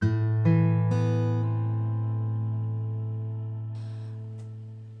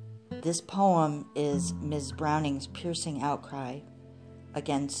This poem is Ms. Browning's piercing outcry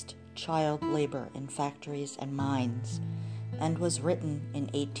against child labor in factories and mines, and was written in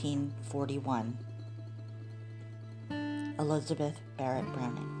 1841. Elizabeth Barrett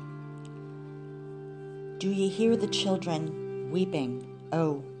Browning. Do ye hear the children weeping,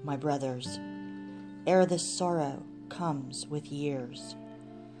 O my brothers, ere this sorrow comes with years?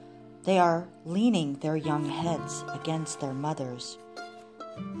 They are leaning their young heads against their mothers,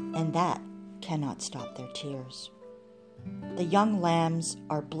 and that cannot stop their tears. The young lambs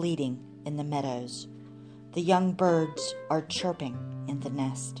are bleating in the meadows. The young birds are chirping in the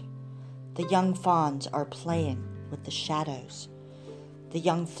nest. The young fawns are playing with the shadows. The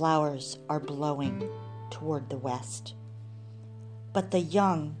young flowers are blowing toward the west. But the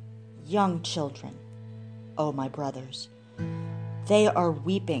young, young children, O my brothers, they are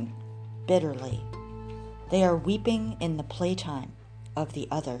weeping bitterly. They are weeping in the playtime of the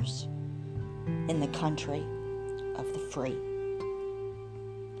others, in the country of the free.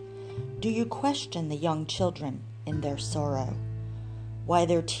 Do you question the young children in their sorrow, why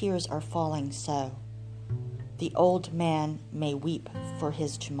their tears are falling so? The old man may weep for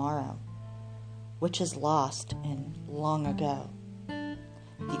his tomorrow, which is lost in long ago.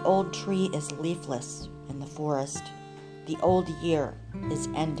 The old tree is leafless in the forest. The old year is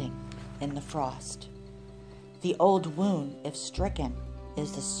ending in the frost. The old wound, if stricken,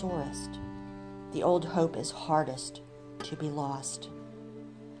 is the sorest. The old hope is hardest to be lost.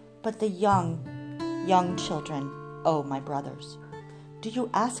 But the young, young children, O my brothers, do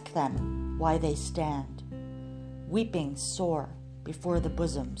you ask them why they stand, weeping sore before the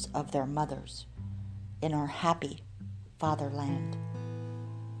bosoms of their mothers in our happy fatherland?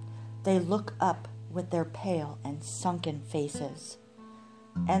 They look up with their pale and sunken faces,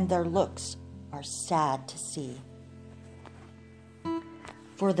 and their looks are sad to see.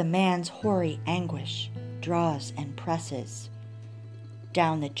 For the man's hoary anguish draws and presses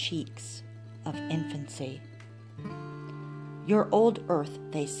down the cheeks of infancy. Your old earth,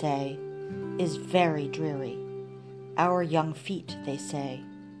 they say, is very dreary. Our young feet, they say,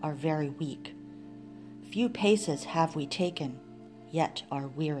 are very weak. Few paces have we taken, yet are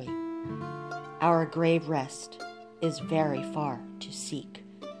weary. Our grave rest is very far to seek.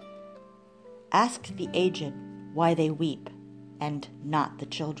 Ask the aged why they weep, and not the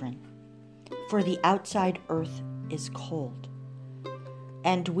children, for the outside earth is cold,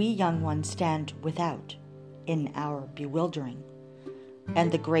 and we young ones stand without in our bewildering,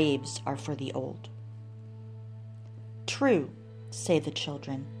 and the graves are for the old. True, say the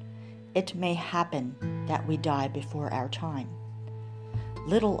children, it may happen that we die before our time.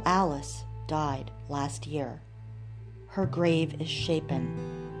 Little Alice died last year. Her grave is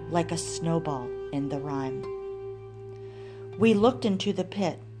shapen like a snowball in the rime. We looked into the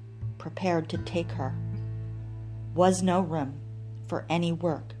pit, prepared to take her. Was no room for any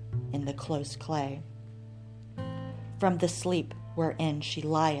work in the close clay. From the sleep wherein she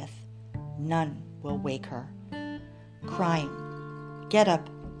lieth, none will wake her, crying, Get up,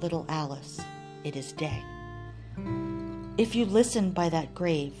 little Alice, it is day. If you listen by that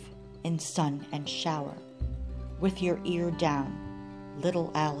grave in sun and shower, with your ear down,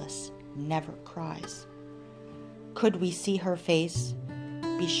 little Alice never cries. Could we see her face,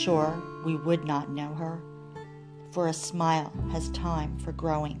 be sure we would not know her, for a smile has time for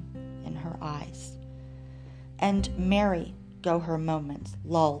growing in her eyes. And merry go her moments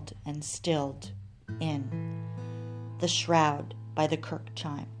lulled and stilled in the shroud by the kirk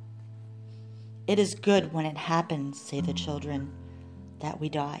chime. It is good when it happens, say the children, that we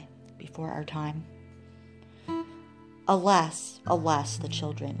die before our time. Alas, alas, the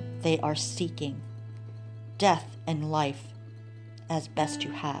children, they are seeking death and life as best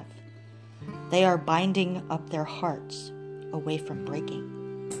you have. They are binding up their hearts away from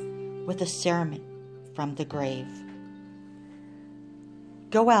breaking with a cerement from the grave.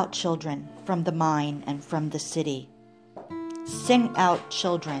 Go out, children, from the mine and from the city. Sing out,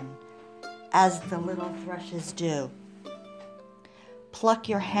 children, as the little thrushes do. Pluck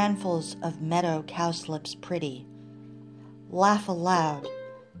your handfuls of meadow cowslips pretty. Laugh aloud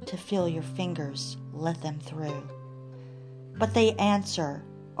to feel your fingers let them through. But they answer,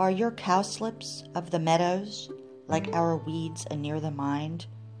 Are your cowslips of the meadows like our weeds anear the mind?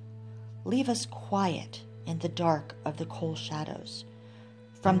 Leave us quiet in the dark of the coal shadows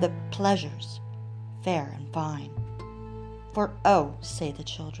from the pleasures fair and fine. For oh, say the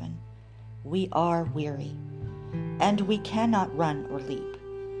children, we are weary, and we cannot run or leap.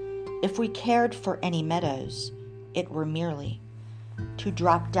 If we cared for any meadows, it were merely to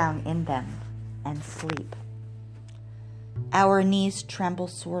drop down in them and sleep. Our knees tremble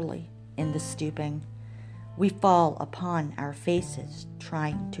sorely in the stooping. We fall upon our faces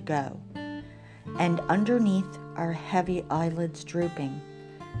trying to go, and underneath our heavy eyelids drooping,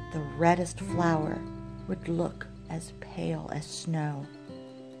 the reddest flower would look as pale as snow.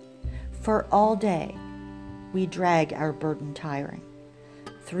 For all day we drag our burden tiring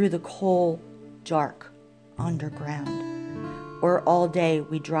through the coal, dark underground, or all day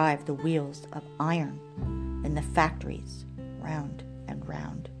we drive the wheels of iron in the factories round and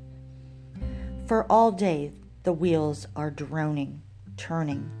round. For all day the wheels are droning,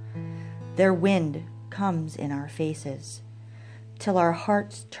 turning. Their wind comes in our faces, till our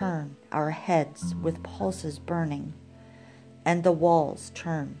hearts turn our heads with pulses burning, and the walls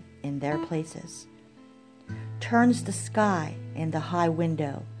turn in their places. Turns the sky in the high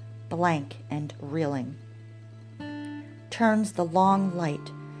window blank and reeling. Turns the long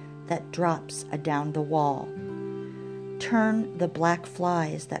light that drops adown the wall. Turn the black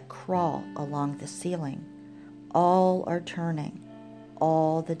flies that crawl along the ceiling. All are turning,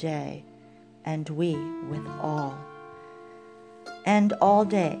 all the day, and we with all. And all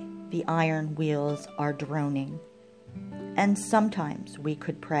day the iron wheels are droning, and sometimes we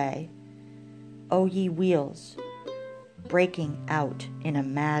could pray, O ye wheels, breaking out in a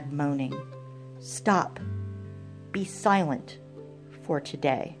mad moaning, stop, be silent for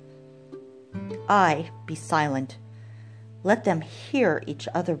today. Aye, be silent. Let them hear each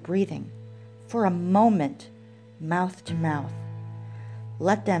other breathing for a moment, mouth to mouth.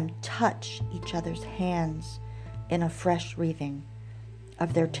 Let them touch each other's hands in a fresh wreathing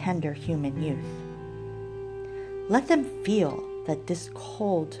of their tender human youth. Let them feel that this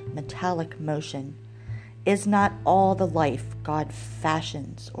cold metallic motion is not all the life God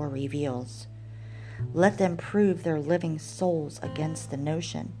fashions or reveals. Let them prove their living souls against the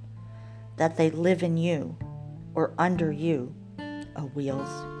notion that they live in you or under you, O wheels.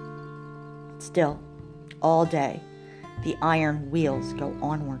 Still, all day, the iron wheels go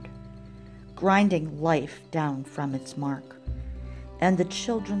onward, grinding life down from its mark, and the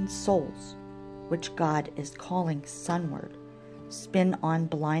children's souls, which God is calling sunward, spin on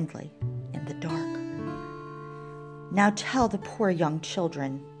blindly in the dark. Now tell the poor young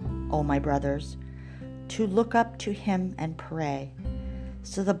children, O my brothers, to look up to him and pray,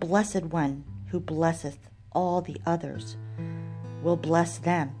 so the Blessed One who blesseth all the others will bless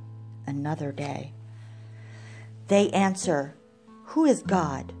them another day. They answer, who is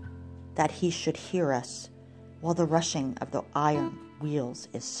God, that he should hear us while the rushing of the iron wheels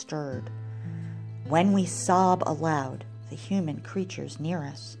is stirred? When we sob aloud, the human creatures near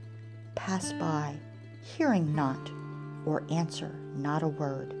us pass by, hearing not or answer not a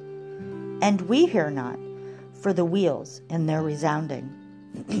word. And we hear not, for the wheels in their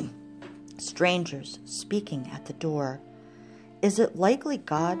resounding. Strangers speaking at the door. Is it likely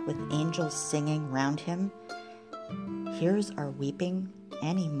God with angels singing round him hears our weeping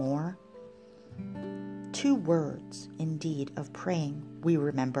any more? 2 words, indeed, of praying we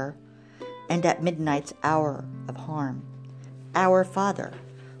remember, and at midnight's hour of harm, our Father,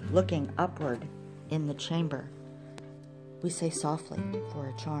 looking upward in the chamber, we say softly for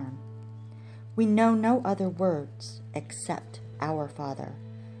a charm. We know no other words except our Father,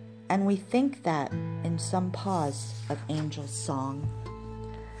 and we think that in some pause of angels' song,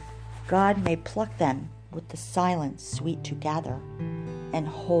 God may pluck them with the silence sweet to gather, and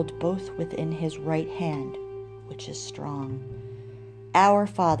hold both within his right hand, which is strong. Our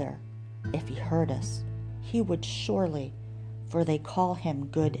Father, if he heard us, he would surely, for they call him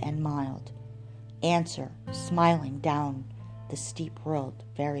good and mild, answer, smiling down the steep road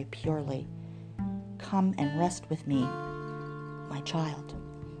very purely, come and rest with me, my child.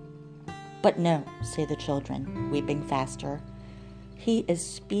 But no, say the children, weeping faster, he is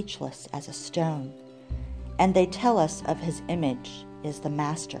speechless as a stone, and they tell us of his image is the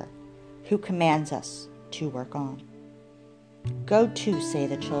master who commands us to work on. Go to, say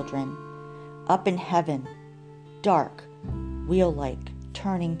the children, up in heaven, dark, wheel-like,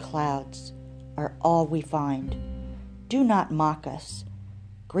 turning clouds are all we find. Do not mock us.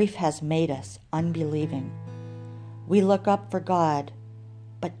 Grief has made us unbelieving. We look up for God,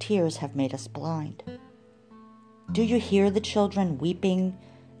 but tears have made us blind. Do you hear the children weeping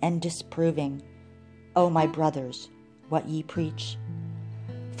and disproving, O my brothers, what ye preach?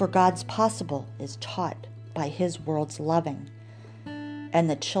 For God's possible is taught by his world's loving, and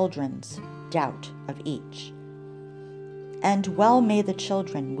the children's doubt of each. And well may the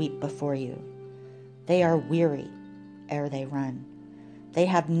children weep before you. They are weary ere they run. They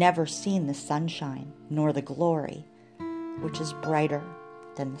have never seen the sunshine, nor the glory, which is brighter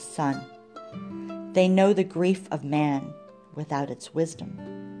than the sun. They know the grief of man without its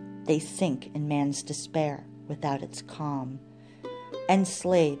wisdom, they sink in man's despair without its calm, and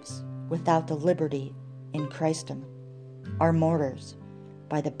slaves without the liberty in Christendom are martyrs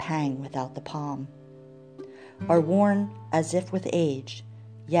by the pang without the palm, are worn as if with age,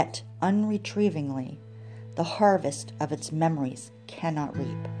 yet unretrievingly the harvest of its memories cannot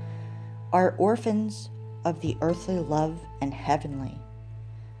reap, are orphans of the earthly love and heavenly.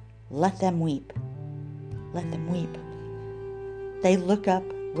 Let them weep, let them weep. They look up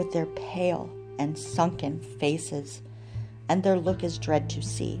with their pale and sunken faces, and their look is dread to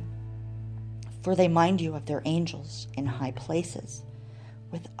see, for they mind you of their angels in high places,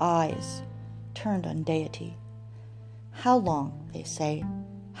 with eyes turned on deity. How long, they say,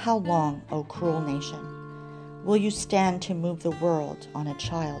 how long, O cruel nation, will you stand to move the world on a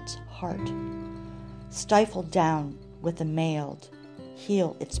child's heart? Stifle down with the mailed,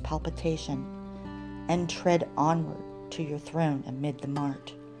 heal its palpitation, and tread onward to your throne amid the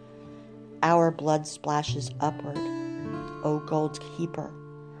mart. Our blood splashes upward, O gold keeper,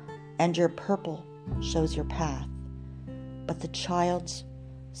 and your purple shows your path, but the child's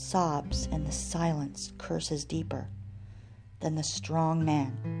sobs in the silence curses deeper than the strong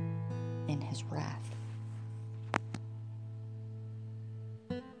man in his wrath.